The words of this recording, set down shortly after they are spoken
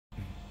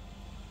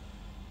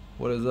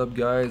What is up,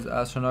 guys?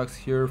 Astronax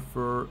here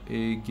for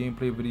a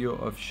gameplay video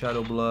of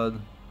Shadowblood.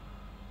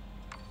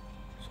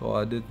 So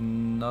I did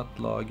not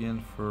log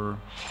in for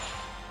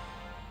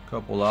a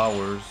couple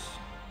hours,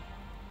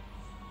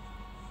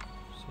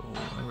 so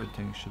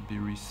everything should be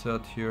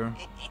reset here.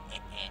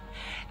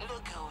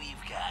 Look who we've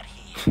got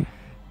here.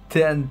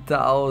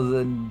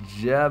 10,000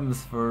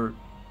 gems for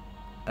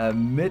a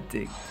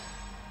mythic.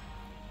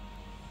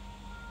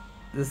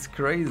 This is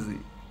crazy.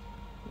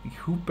 Like,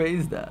 who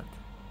pays that?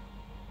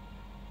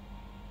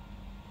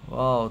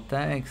 Wow,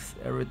 thanks.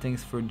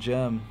 Everything's for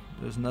gem.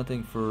 There's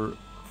nothing for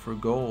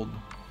gold.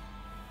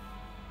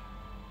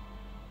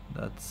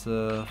 That's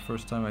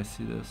first time I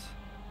see this.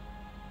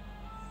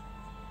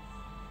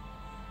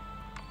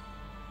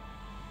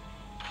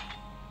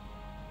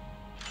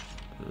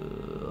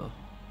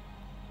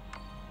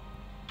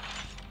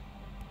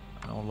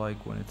 I don't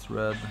like when it's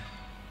red.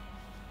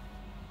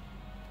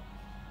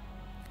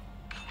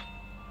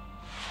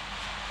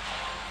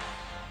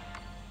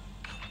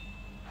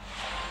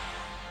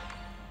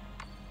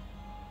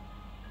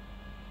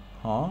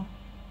 Huh?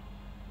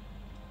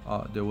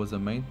 Oh, there was a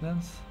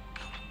maintenance?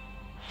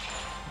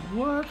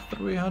 What?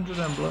 300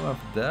 emblem of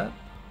that?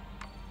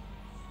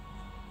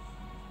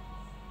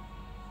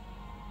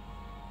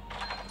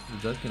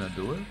 Is that gonna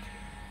do it?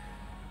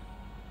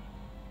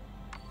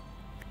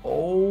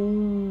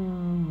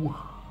 Oh!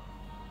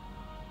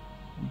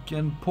 You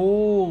can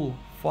pull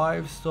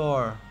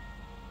 5-star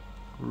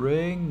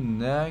ring,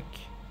 neck,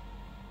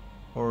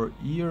 or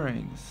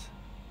earrings.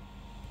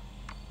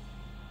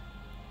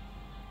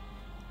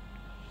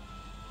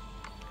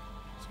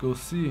 Let's go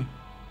see.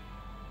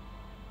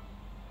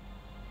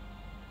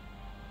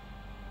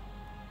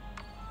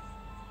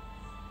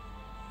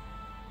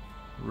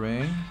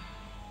 Ring.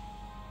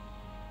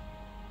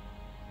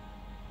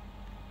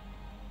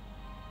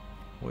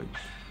 Wait.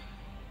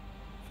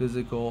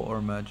 Physical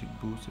or magic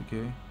boost,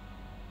 okay.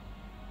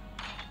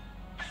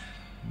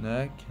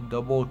 Neck,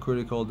 double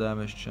critical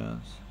damage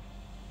chance.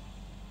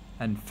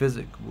 And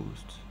physical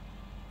boost.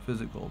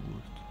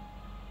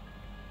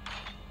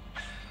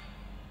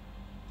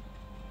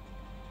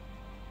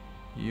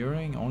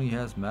 Earring only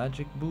has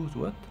magic boost,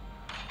 what?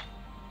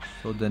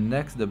 So the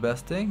neck's the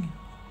best thing?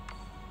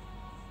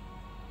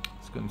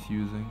 It's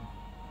confusing.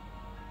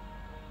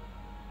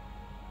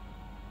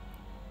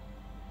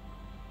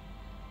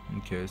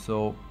 Okay,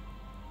 so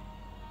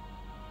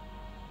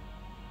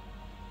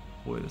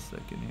wait a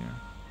second here.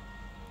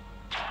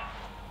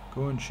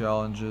 Go in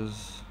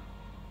challenges.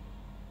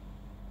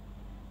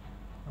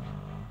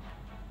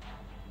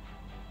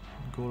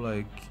 Go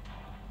like,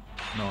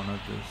 no, not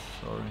this,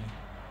 sorry.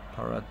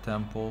 Parat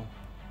Temple.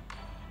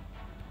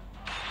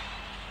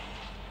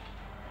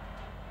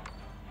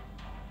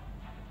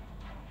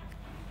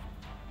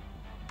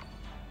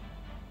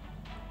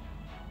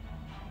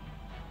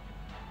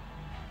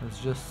 Let's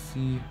just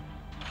see.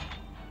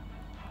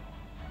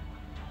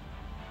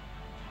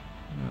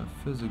 Yeah,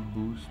 physic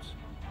boost.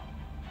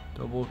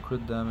 Double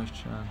crit damage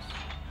chance.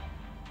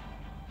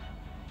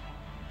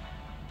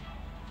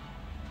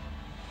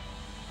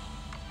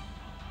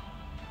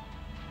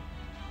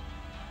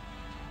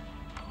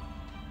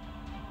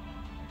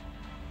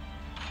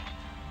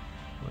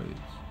 Wait.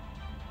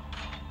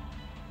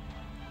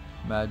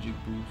 Magic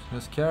boost.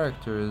 His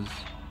character is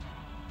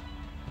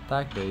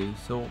attack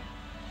based, so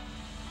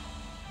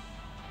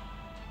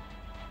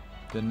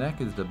the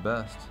neck is the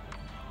best.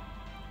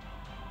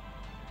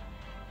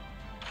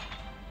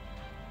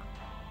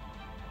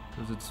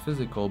 Because it's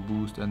physical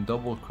boost and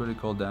double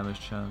critical damage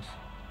chance.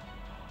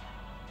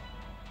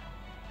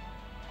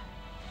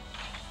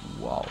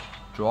 Wow.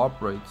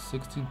 Drop rate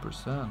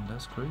 16%.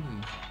 That's crazy.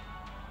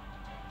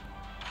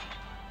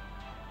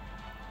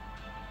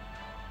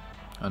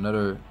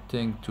 Another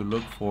thing to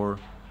look for,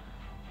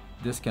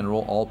 this can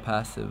roll all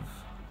passive.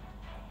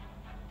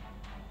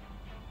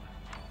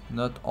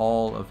 Not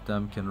all of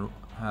them can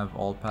have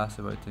all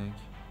passive, I think.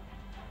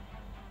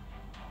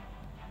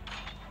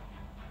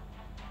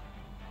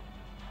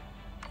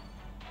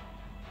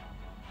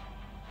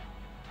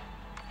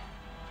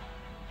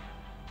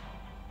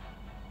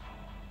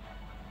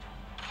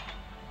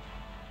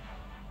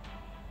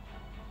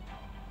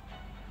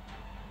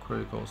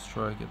 Critical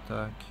strike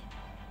attack.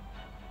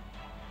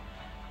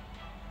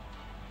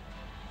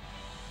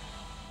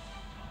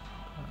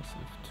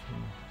 Passive 2.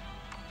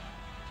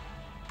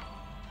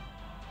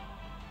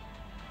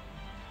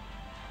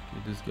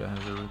 Okay, this guy has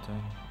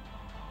everything.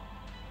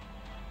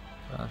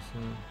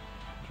 Passive,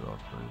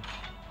 drop rate.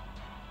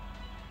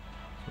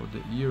 So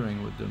the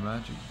earring with the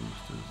magic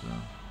boost is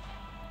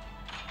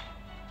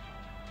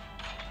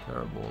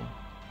terrible.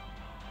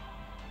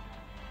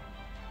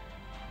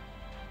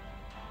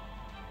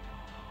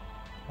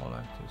 All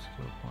active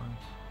skill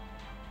points.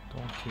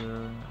 Don't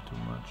care too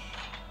much.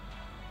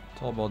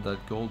 It's all about that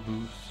gold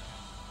boost.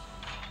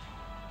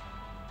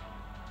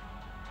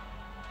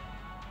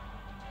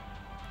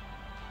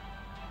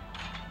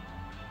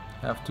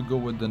 Have to go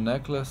with the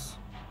necklace.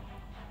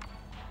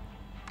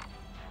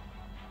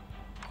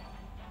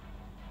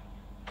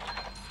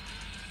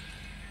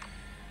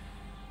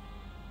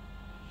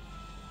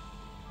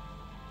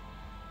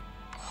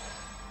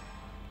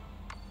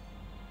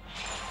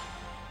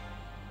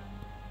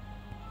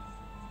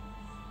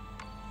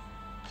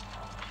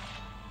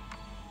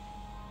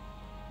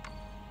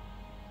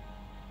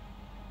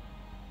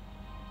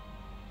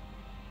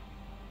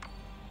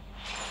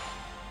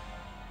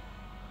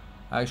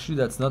 Actually,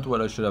 that's not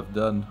what I should have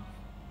done.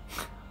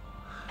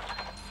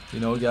 You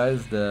know,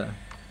 guys, the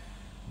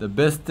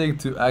best thing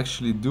to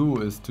actually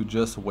do is to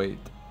just wait.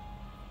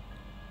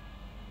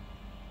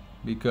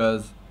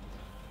 Because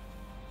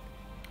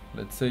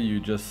let's say you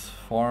just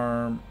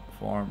farm,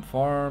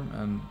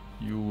 and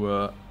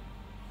you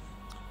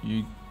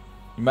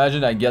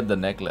imagine I get the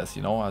necklace,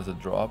 you know, as a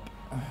drop.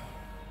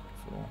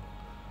 So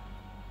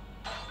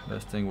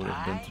best thing would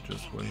have been to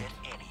just wait.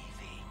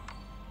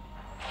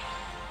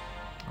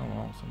 Oh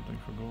wow, something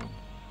for gold.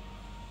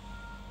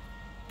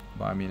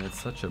 But I mean, it's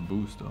such a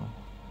boost though.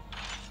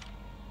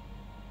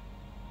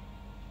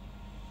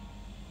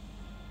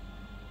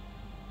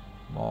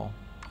 Wow.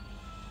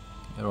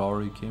 It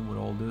already came with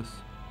all this.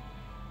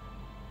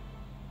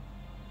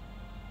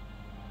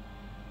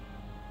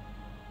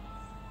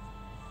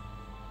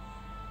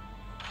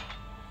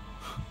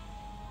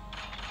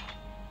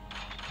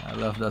 I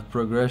love that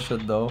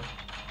progression though.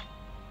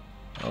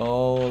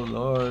 Oh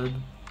lord.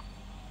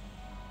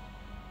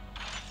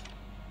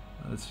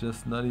 Let's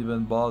just not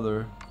even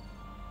bother.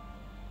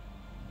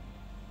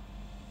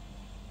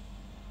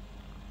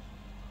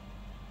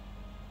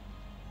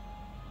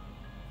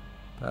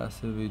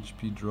 Passive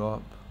HP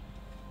drop.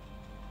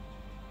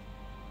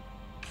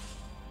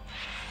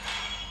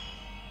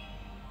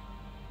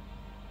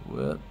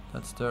 What?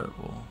 That's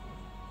terrible.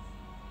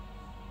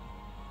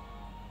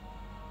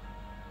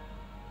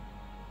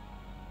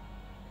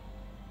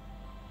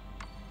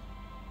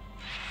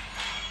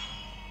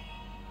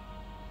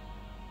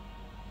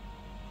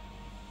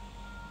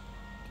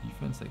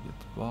 Defense I get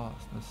the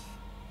boss.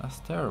 That's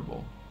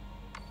terrible.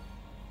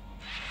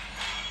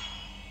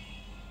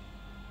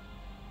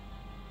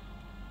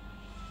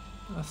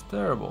 That's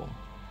terrible.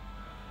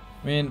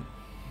 I mean,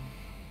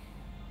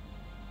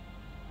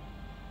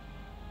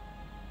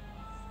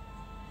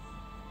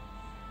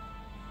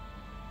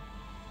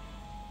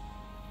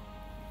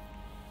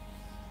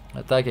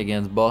 attack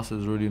against boss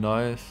is really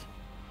nice,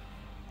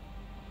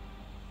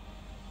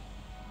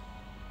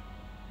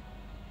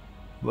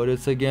 but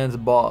it's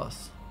against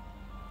boss.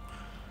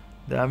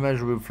 Damage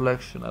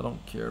reflection, I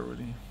don't care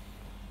really.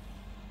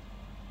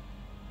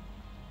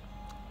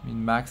 I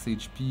mean, max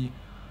HP.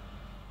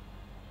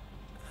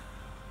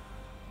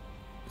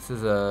 This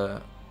is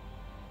a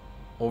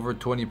over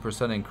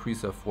 20%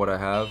 increase of what I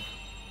have.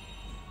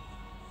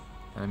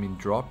 And I mean,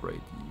 drop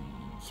rate.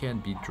 You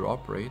can't beat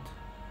drop rate.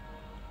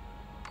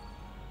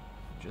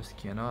 You just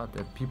cannot.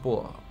 And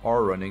people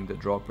are running the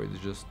drop rate.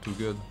 It's just too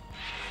good.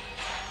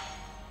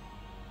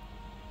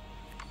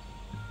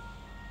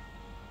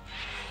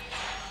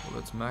 So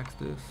let's max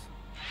this.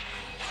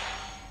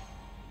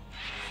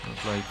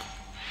 Not like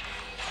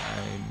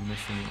I'm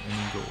missing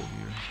any gold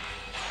here.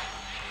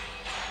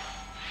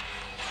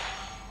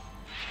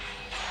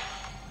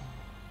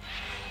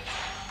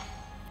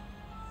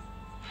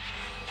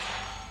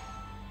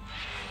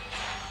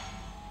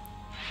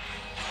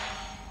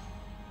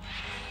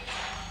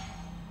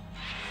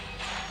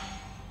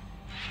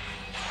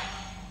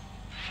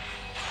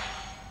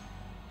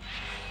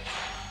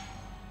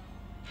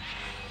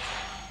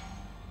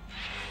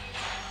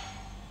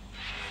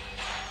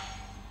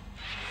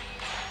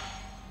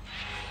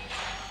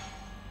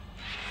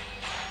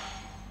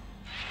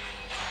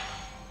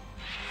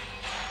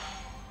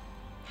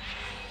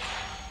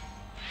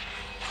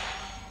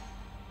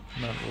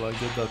 Man, will I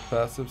get that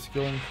passive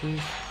skill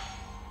increase?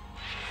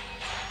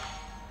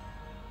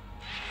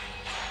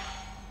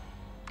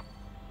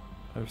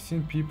 I've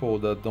seen people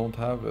that don't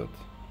have it.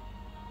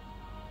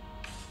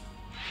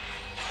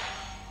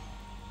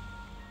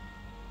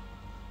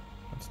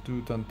 Let's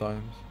do 10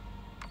 times.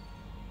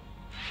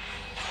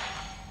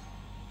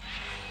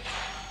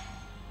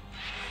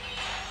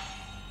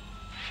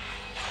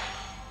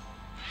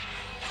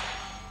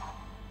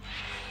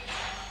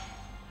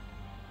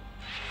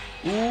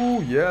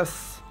 Ooh,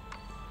 yes!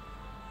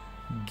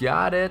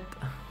 Got it!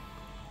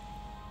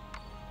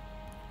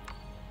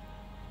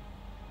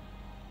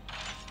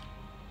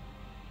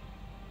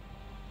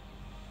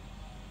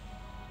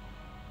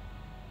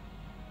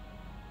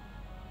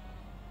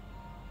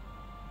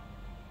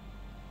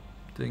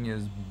 Thing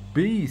is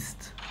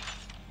beast!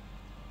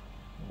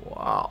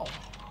 Wow!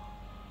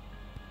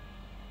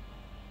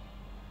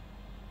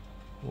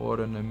 What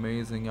an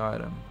amazing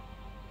item.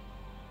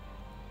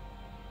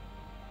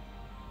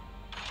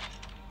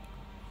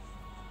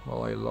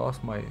 Well, I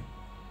lost my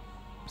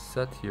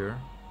set here,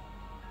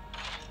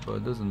 but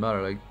it doesn't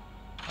matter. Like,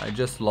 I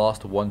just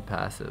lost one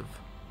passive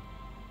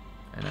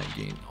and I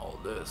gained all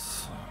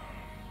this.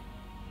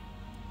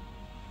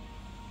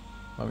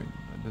 I mean,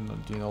 I did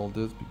not gain all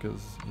this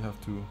because you have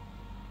to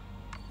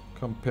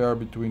compare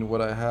between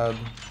what I had.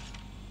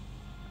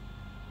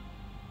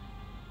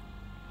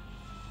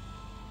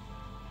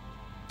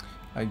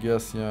 I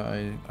guess,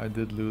 yeah, I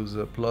did lose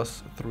a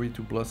 +3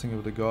 to Blessing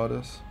of the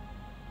Goddess.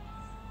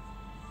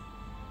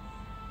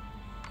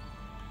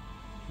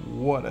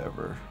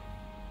 Whatever.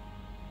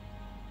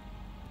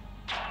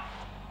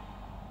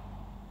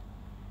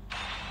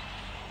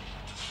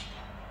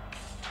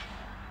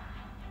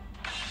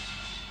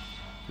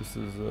 This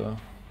is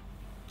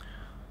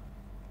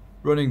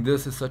Running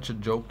this is such a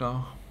joke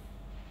now.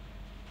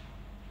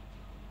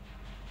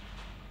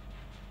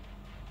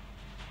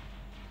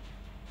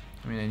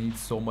 I mean, I need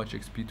so much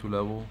XP to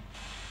level.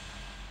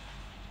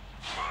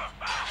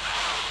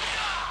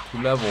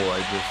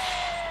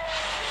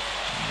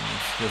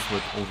 It's just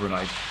with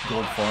overnight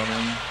gold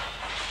farming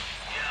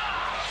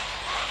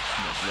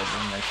that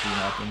leveling actually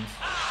happens.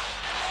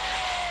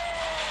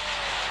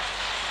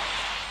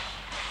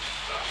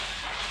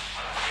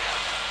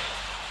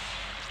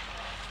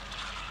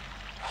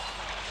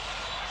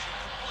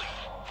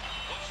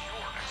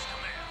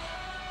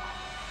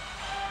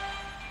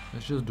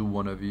 Let's just do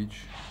one of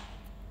each.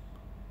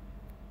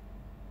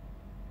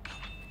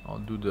 I'll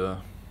do the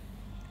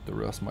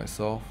rest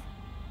myself.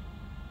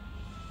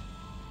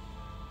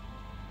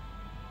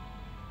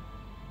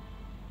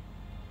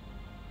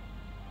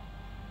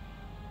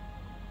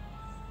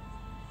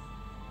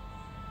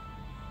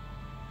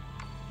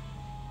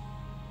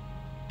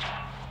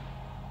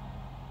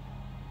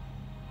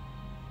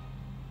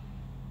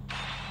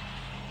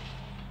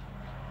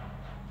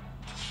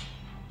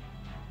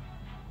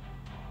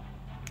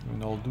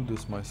 And I'll do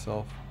this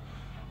myself.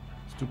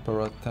 Let's do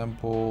Parrot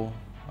Temple.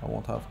 I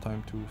won't have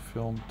time to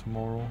film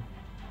tomorrow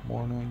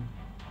morning.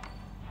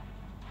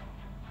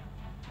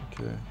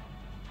 Okay.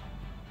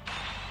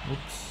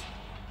 Oops.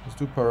 Let's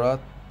do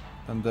Parrot,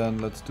 and then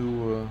let's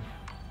do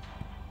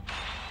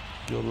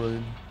Guild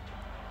Raid.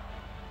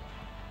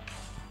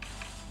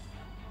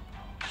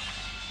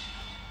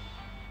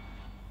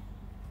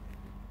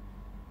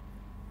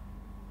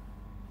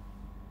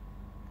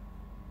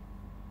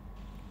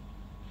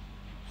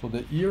 So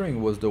the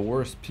earring was the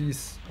worst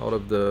piece out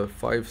of the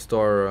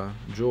 5-star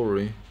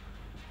jewelry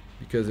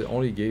because it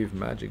only gave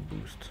magic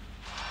boost.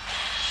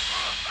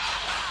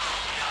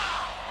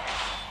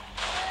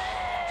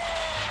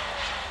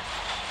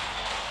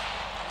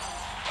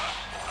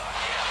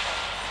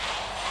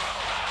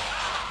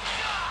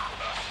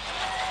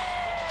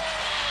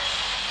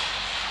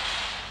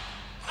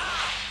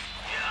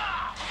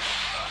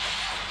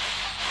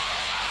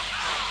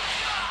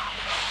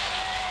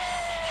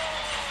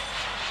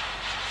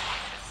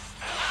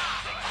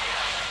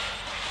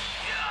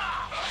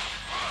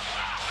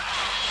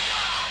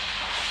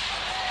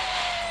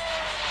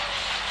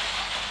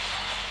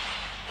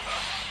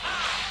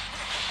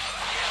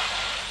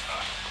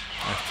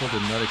 I still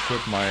did not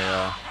equip my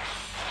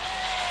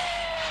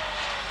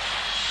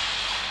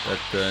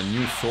that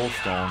new soul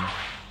stone.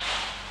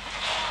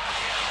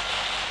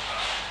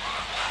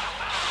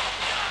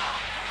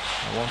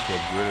 I want to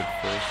upgrade it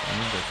first. I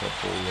need a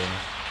couple.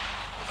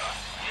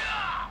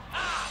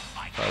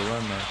 If I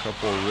run a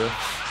couple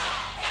rifts,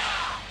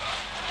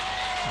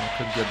 I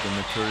could get the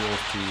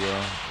materials to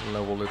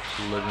level it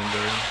to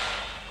legendary.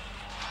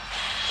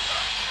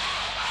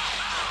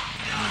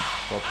 I need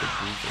to pop the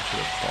boost. I should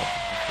have popped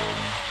it before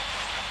then.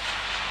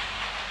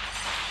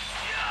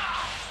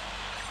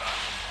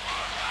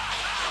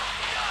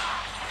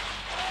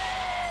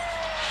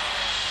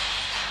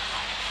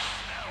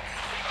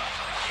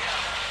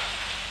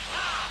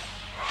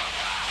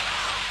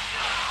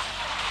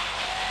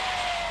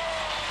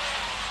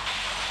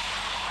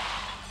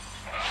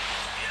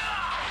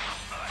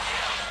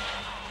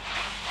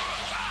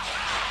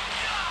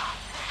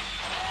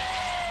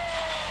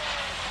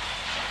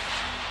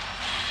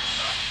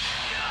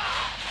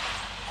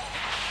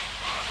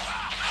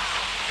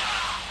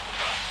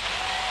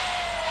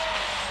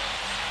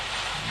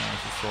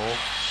 Assault.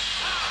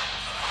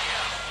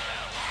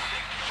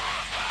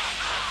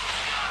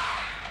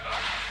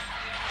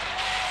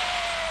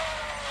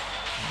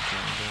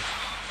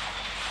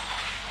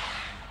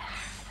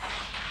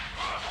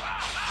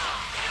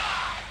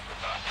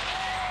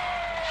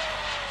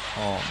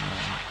 Oh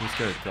man, this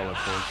guy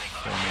teleports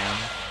so man.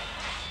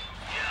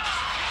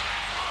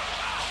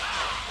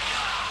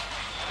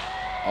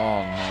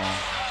 Oh no.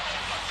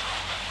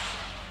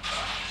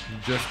 You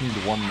just need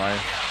one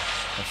knife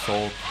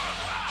assault.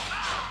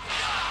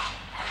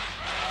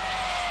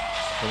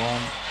 Come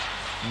on.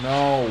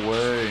 No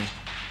way.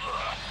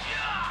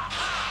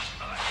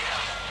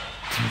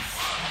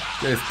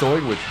 This guy's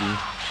toying with me.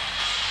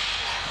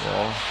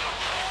 Well.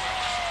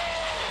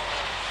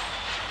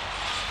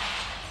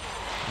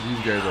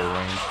 These guys are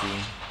ranged too.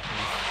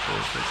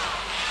 That's perfect.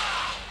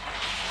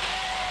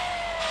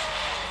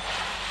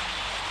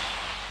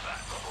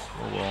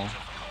 Oh well.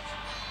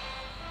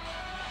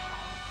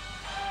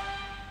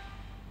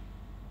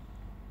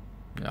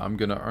 Yeah, I'm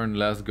gonna earn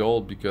less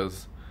gold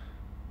because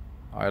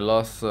I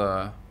lost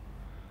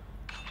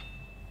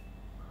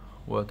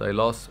what? I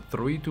lost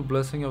 3 to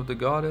Blessing of the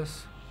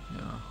Goddess?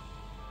 Yeah.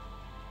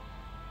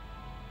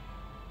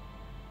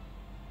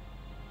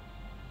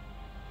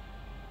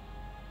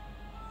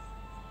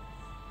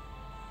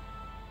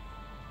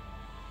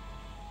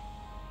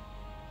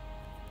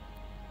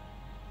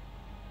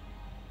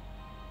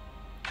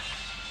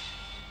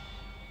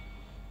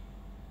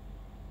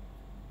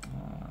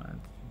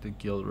 The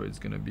guild raid is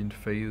gonna be in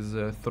phase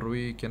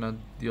 3, cannot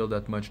deal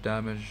that much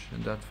damage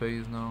in that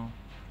phase now.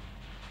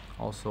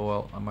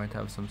 Also, I might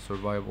have some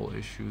survival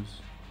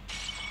issues.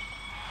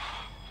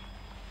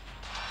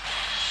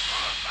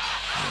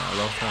 I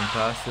lost one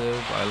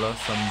passive. I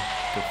lost some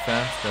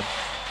defense that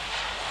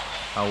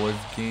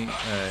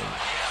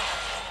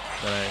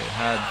that I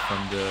had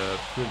from the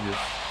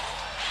previous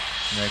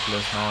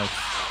necklace. Now it's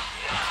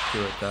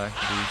pure attack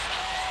boost.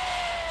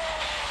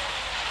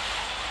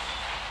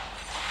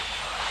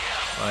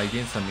 But I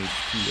gained some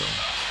HP though.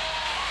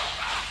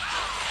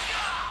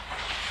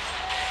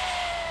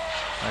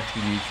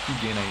 Actually, the HP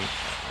gain I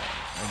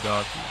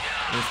got,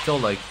 it's still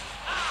like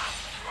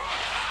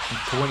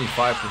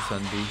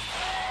 25% boost.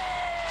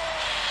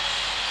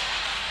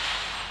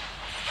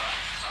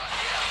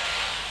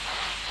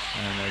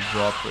 And a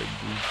drop rate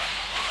boost.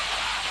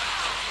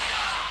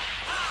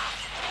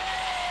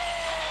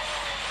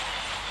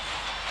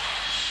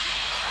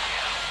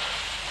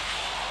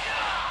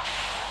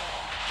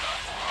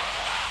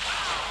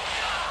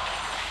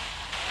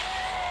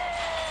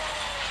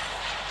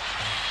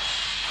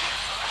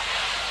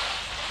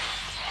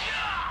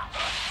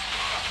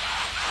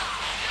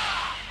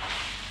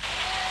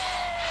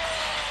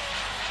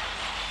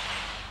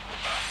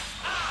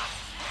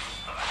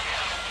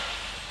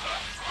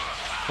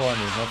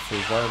 There's not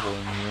survival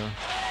in here.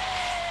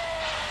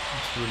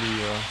 It's really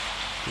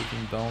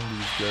taking down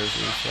these guys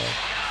ASAP.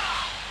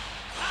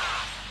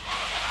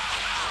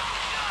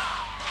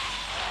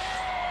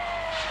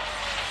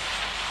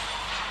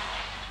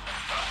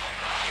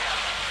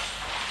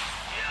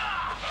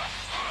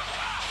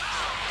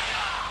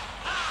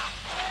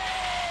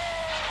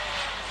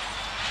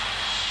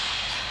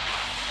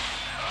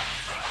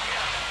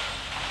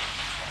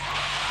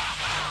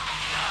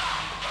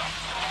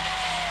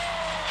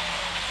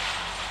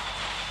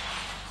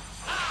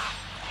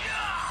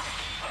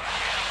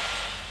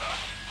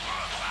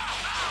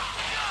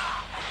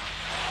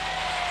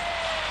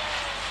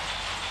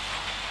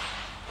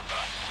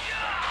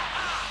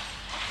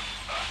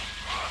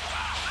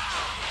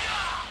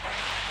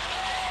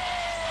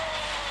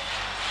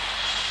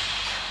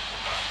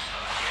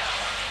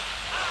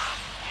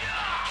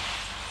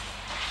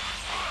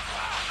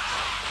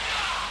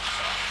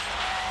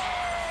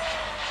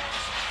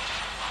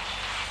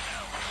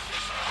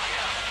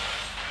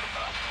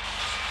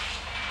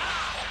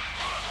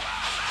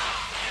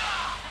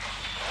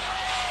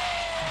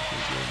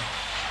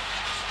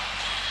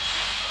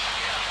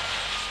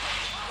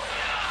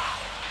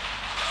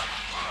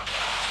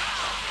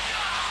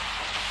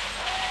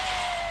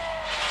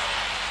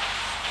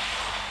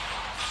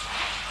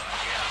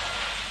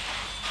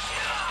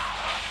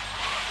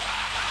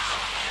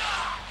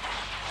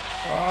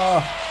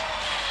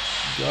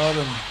 Got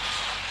him.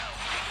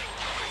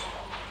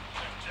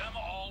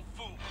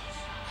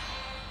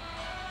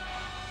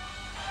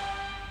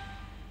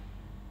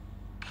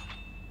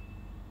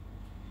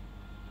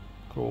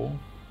 Cool.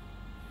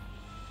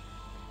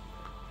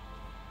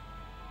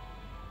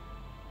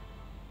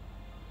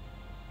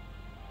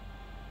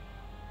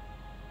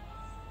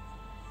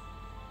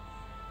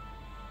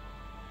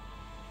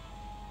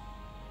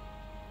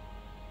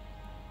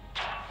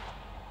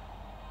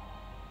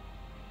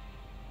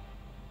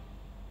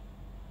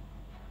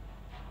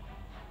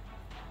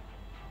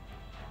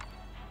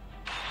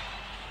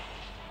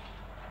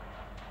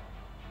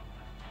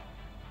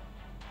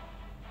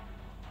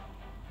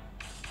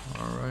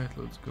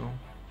 Let's go.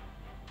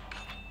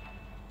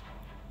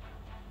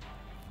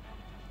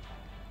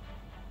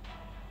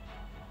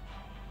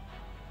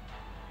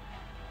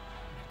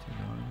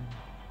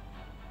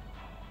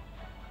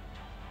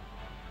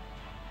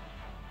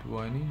 Do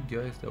I need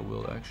guys that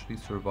will actually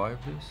survive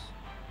this?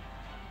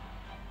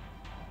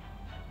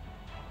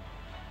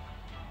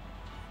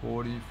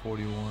 40,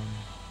 41.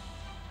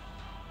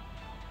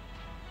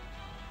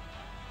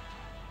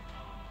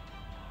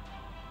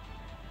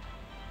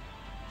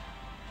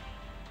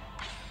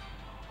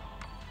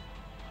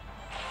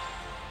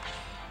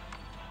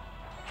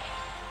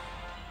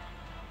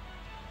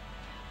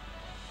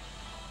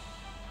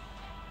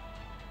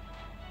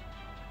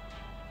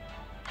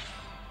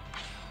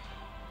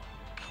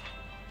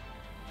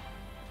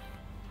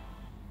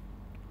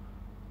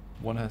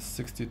 One has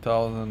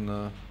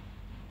 60,000,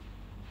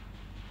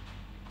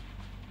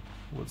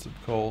 what's it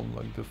called,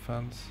 like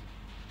defense.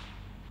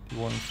 The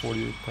one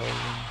 48,000.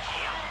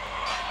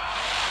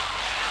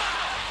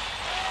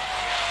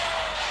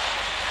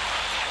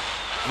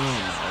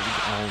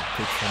 I'll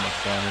take so much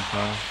damage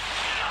now.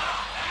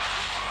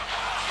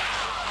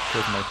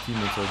 Because my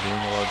teammates are doing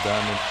a lot of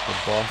damage, the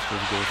boss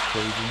just goes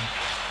crazy.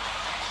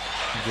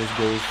 He just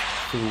goes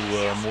through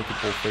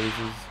multiple phases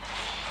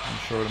in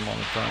a short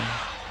amount of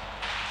time.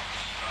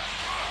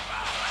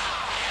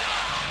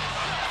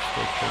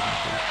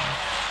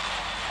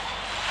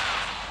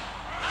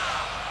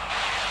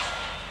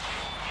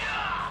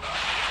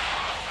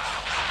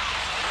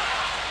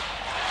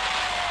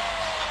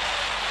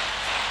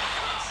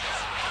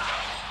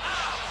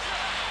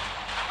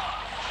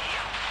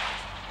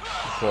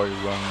 Before you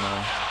run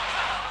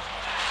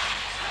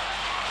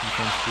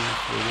defense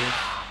boost for this.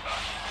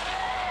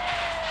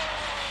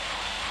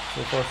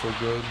 So far so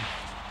good.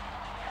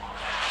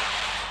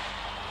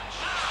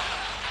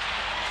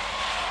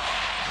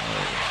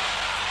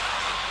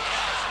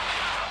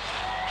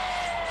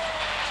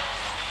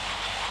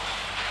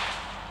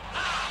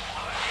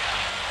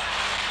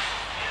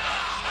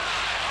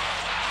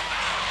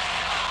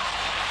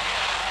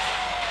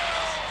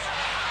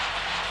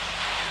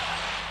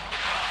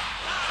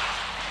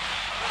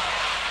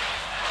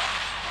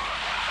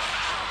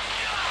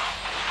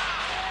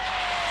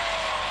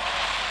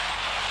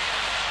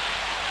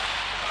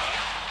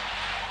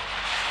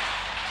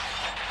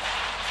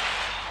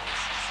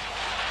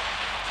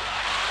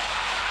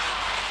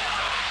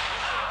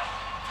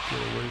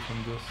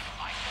 from this.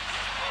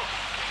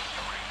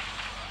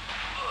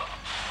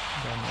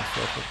 Buy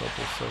myself a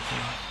couple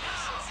seconds.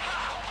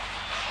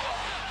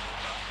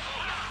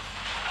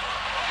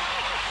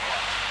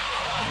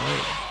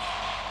 Alright.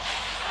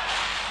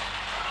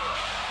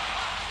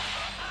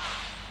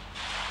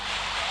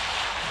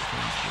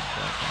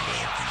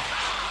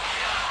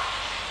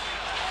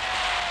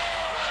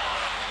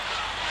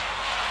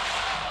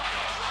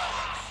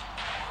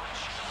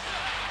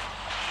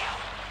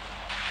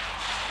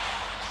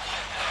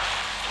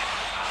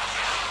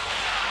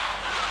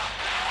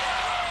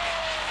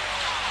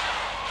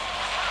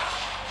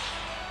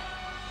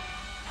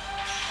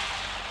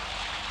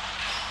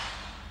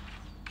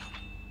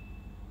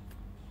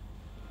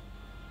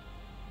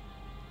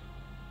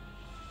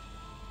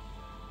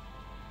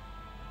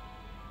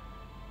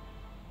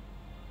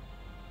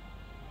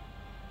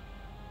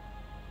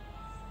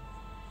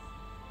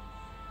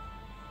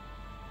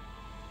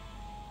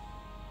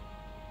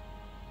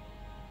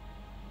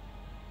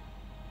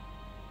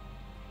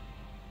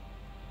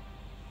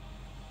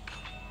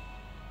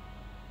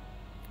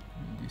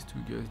 These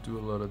two guys do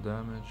a lot of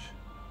damage.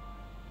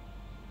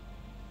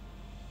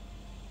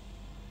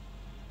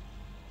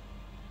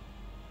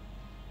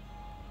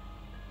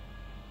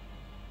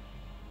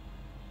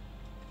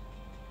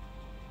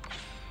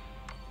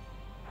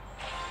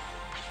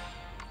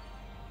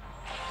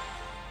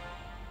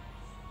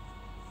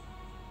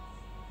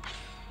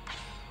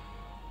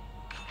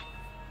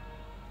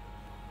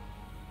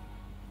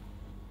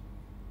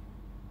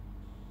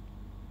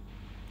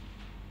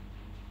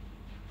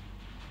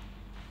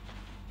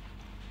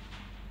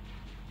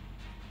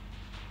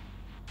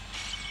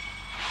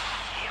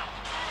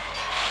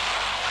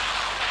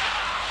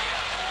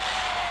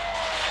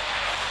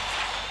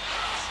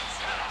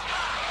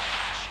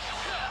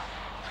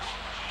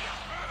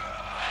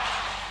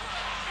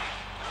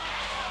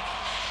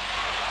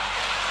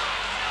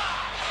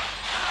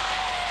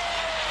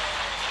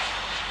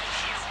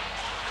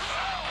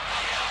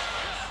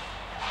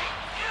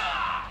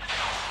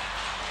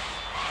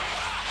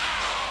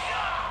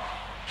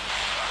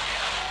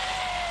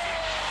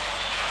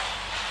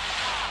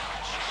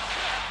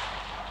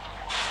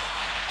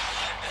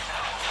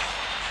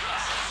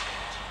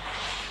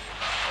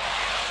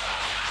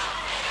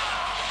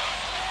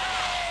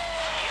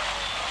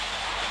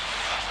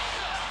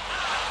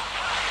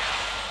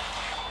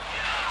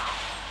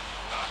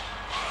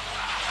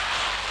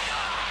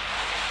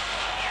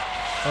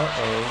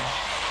 Uh-oh.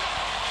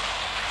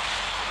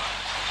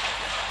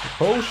 The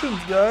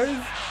potions,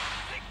 guys!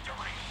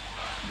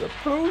 The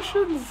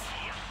potions!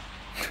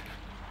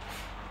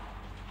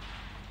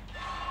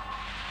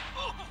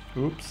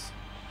 Oops.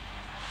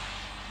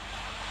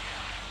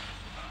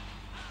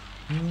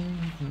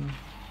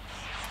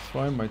 It's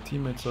fine, my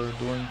teammates are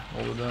doing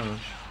all the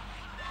damage.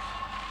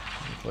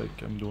 It's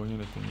like I'm doing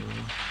anything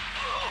really.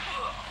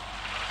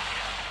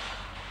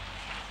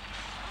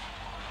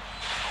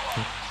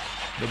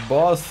 The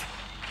boss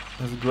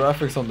has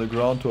graphics on the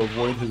ground to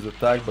avoid his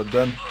attack, but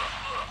then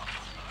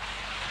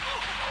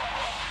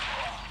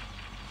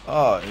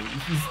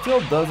he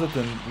still does it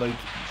in like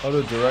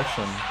other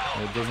direction.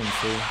 It doesn't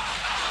say.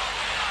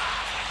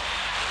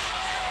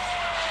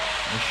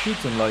 He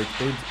shoots in like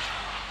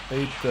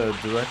eight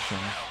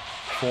directions,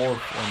 4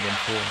 and then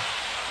 4.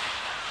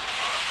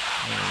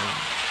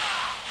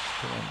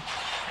 Go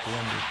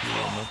on with you,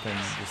 not on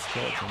the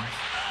skeletons.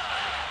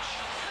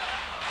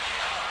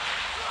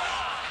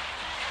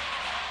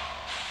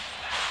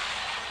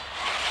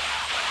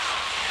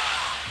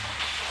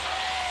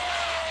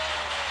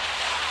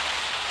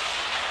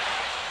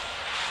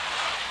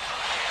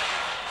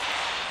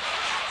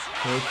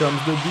 Here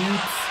comes the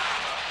deeps.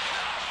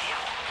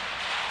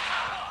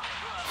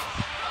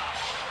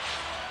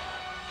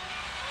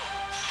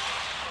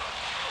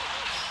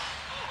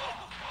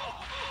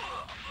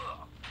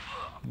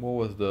 What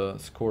was the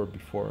score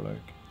before?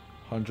 Like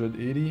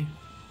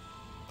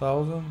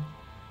 180,000? Or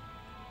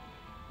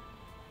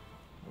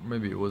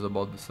maybe it was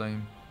about the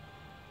same.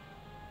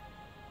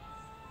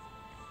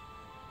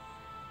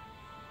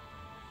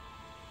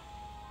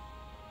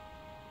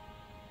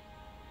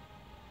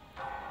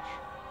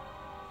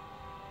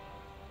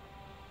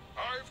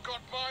 I've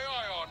got my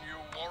eye on you,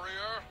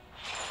 warrior.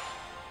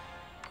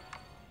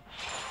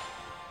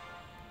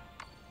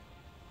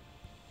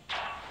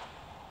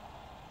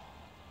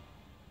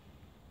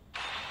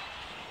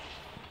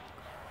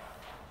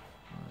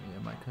 Yeah,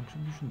 my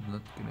contribution's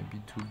not gonna be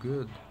too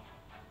good.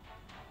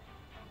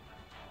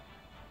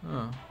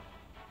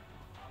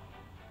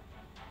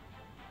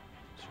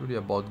 It's really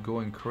about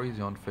going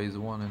crazy on phase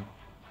 1 and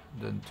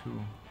then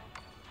 2.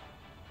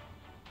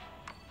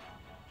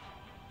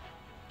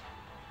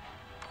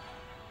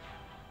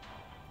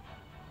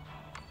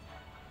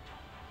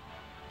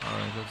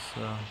 Alright, let's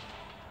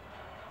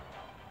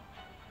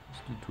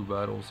do 2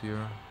 battles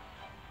here.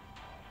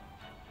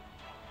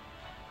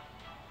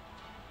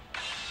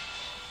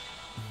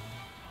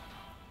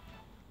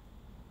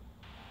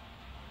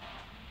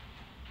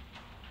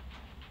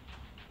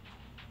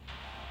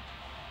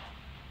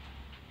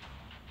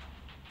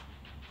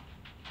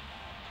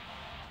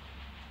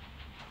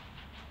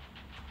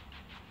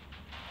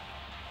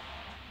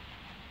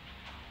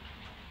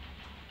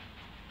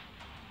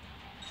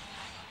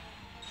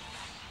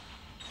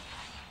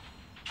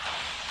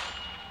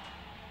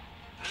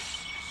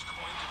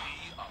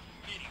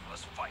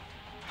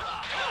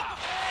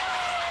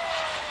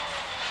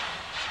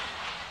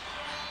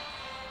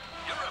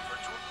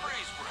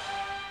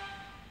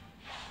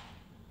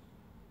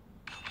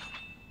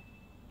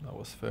 That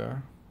was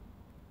fair.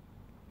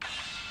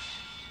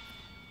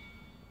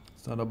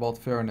 It's not about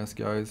fairness,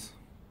 guys.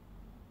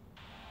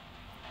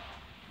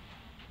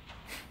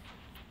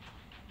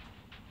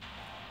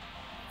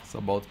 It's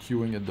about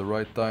queuing at the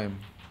right time.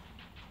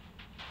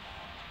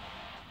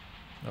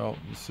 Oh,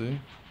 you see?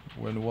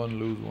 Win one,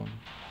 lose one.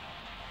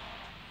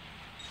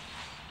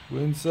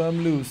 Win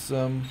some, lose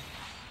some.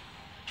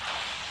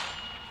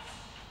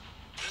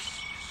 This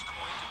is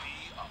going to be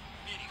a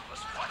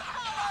meaningless fight.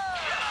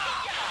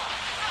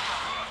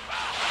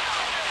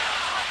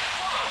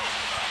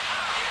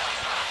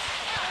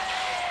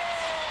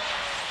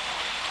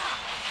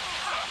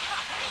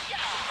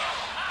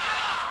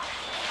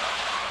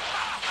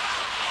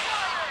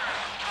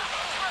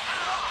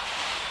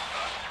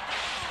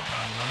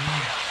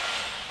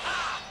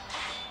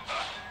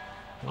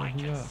 Where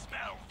he at?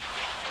 Smell.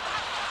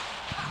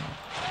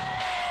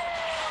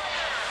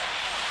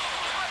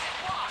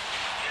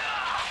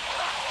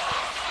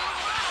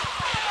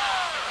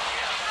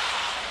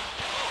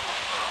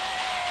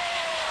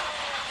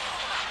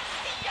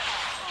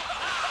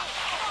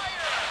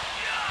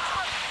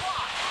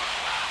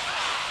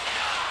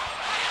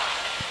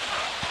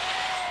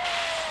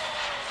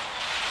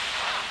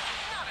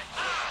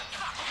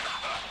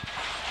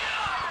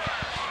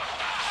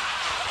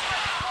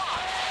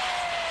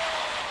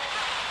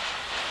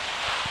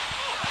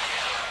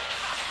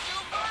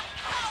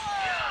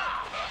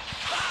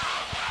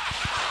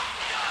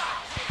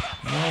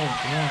 No,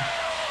 come on.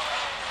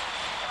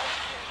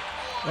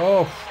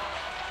 Oh,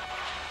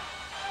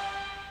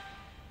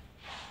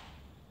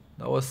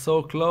 that was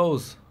so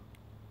close.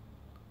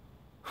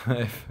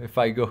 if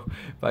I go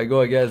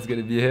again, it's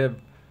gonna be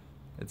him.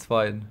 It's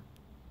fine.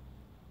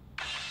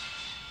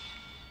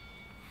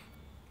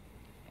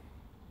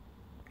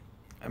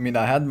 I mean,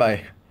 I had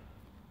my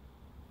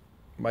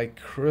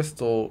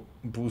crystal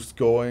boost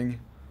going.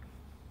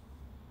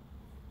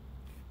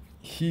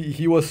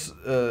 He was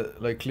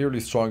like clearly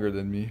stronger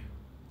than me.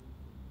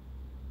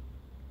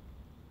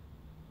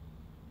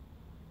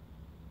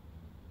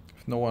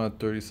 If no one at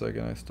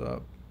 30-second, I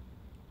stop.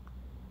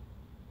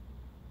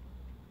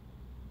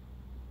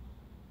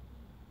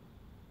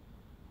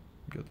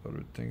 Got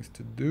other things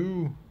to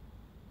do.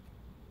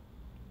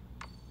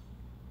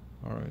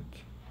 All right.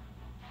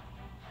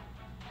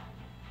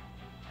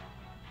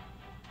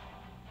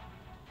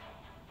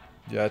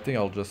 Yeah, I think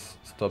I'll just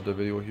stop the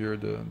video here.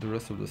 The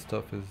rest of the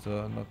stuff is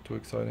not too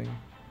exciting.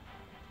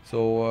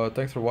 So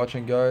thanks for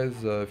watching,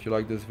 guys. If you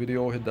like this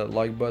video, hit that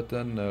like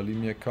button, leave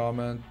me a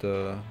comment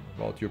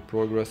about your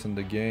progress in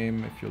the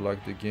game, if you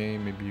like the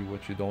game, maybe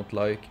what you don't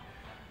like.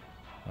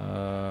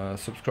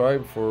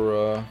 Subscribe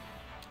for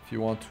if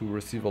you want to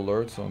receive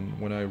alerts on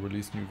when I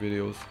release new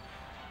videos.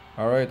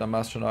 Alright, I'm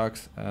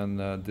Astronox,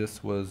 and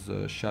this was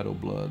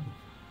Shadowblood.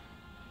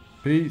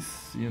 Peace,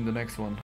 see you in the next one.